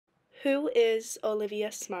Who is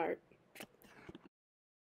Olivia Smart?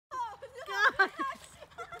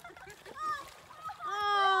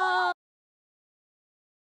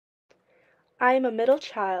 I am a middle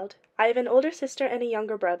child. I have an older sister and a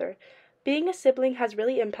younger brother. Being a sibling has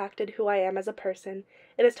really impacted who I am as a person.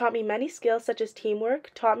 It has taught me many skills such as teamwork,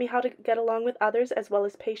 taught me how to get along with others, as well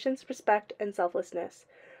as patience, respect, and selflessness.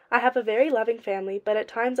 I have a very loving family, but at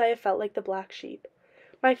times I have felt like the black sheep.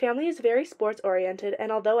 My family is very sports-oriented,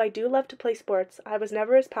 and although I do love to play sports, I was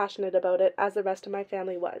never as passionate about it as the rest of my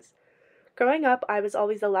family was. Growing up, I was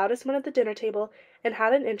always the loudest one at the dinner table and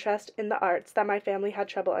had an interest in the arts that my family had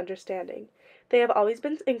trouble understanding. They have always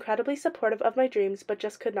been incredibly supportive of my dreams, but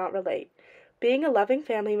just could not relate. Being a loving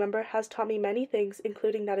family member has taught me many things,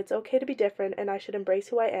 including that it's okay to be different and I should embrace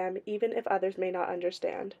who I am, even if others may not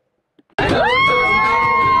understand.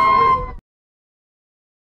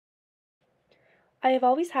 I have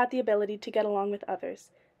always had the ability to get along with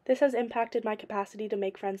others. This has impacted my capacity to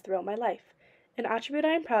make friends throughout my life. An attribute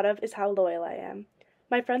I am proud of is how loyal I am.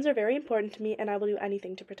 My friends are very important to me, and I will do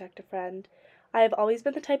anything to protect a friend. I have always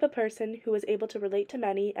been the type of person who is able to relate to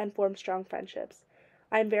many and form strong friendships.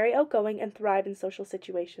 I am very outgoing and thrive in social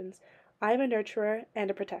situations. I am a nurturer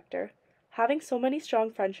and a protector. Having so many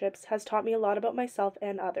strong friendships has taught me a lot about myself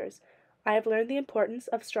and others. I have learned the importance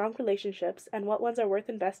of strong relationships and what ones are worth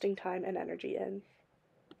investing time and energy in.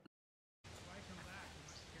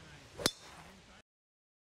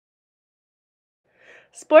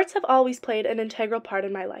 Sports have always played an integral part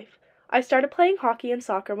in my life. I started playing hockey and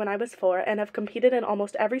soccer when I was 4 and have competed in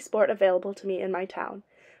almost every sport available to me in my town,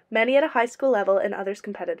 many at a high school level and others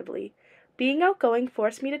competitively. Being outgoing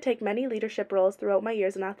forced me to take many leadership roles throughout my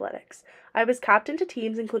years in athletics. I was captain to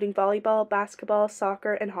teams including volleyball, basketball,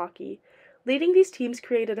 soccer, and hockey. Leading these teams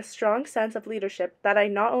created a strong sense of leadership that I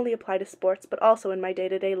not only apply to sports but also in my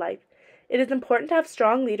day-to-day life. It is important to have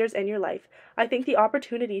strong leaders in your life. I think the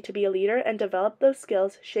opportunity to be a leader and develop those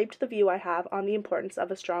skills shaped the view I have on the importance of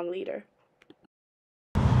a strong leader.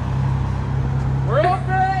 We're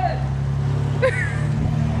open!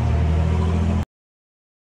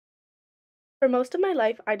 For most of my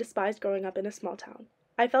life, I despised growing up in a small town.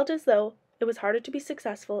 I felt as though it was harder to be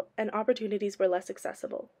successful and opportunities were less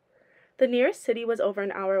accessible. The nearest city was over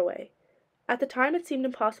an hour away. At the time, it seemed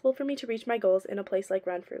impossible for me to reach my goals in a place like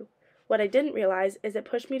Renfrew. What I didn't realize is it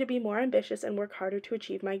pushed me to be more ambitious and work harder to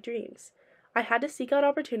achieve my dreams. I had to seek out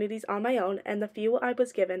opportunities on my own, and the few I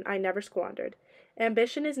was given I never squandered.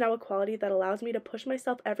 Ambition is now a quality that allows me to push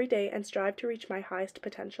myself every day and strive to reach my highest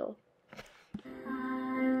potential.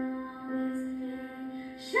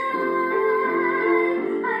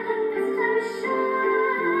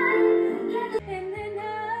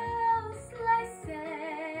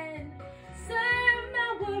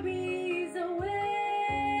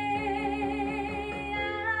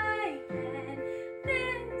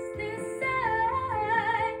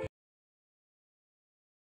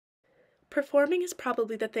 Performing is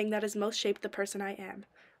probably the thing that has most shaped the person I am.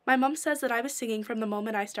 My mom says that I was singing from the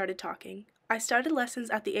moment I started talking. I started lessons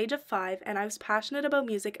at the age of 5, and I was passionate about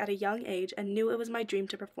music at a young age and knew it was my dream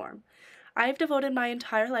to perform. I have devoted my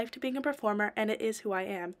entire life to being a performer, and it is who I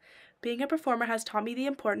am. Being a performer has taught me the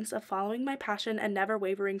importance of following my passion and never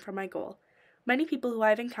wavering from my goal. Many people who I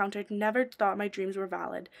have encountered never thought my dreams were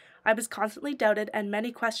valid. I was constantly doubted, and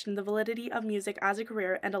many questioned the validity of music as a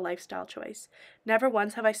career and a lifestyle choice. Never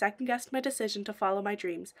once have I second-guessed my decision to follow my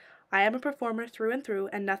dreams. I am a performer through and through,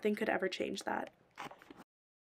 and nothing could ever change that.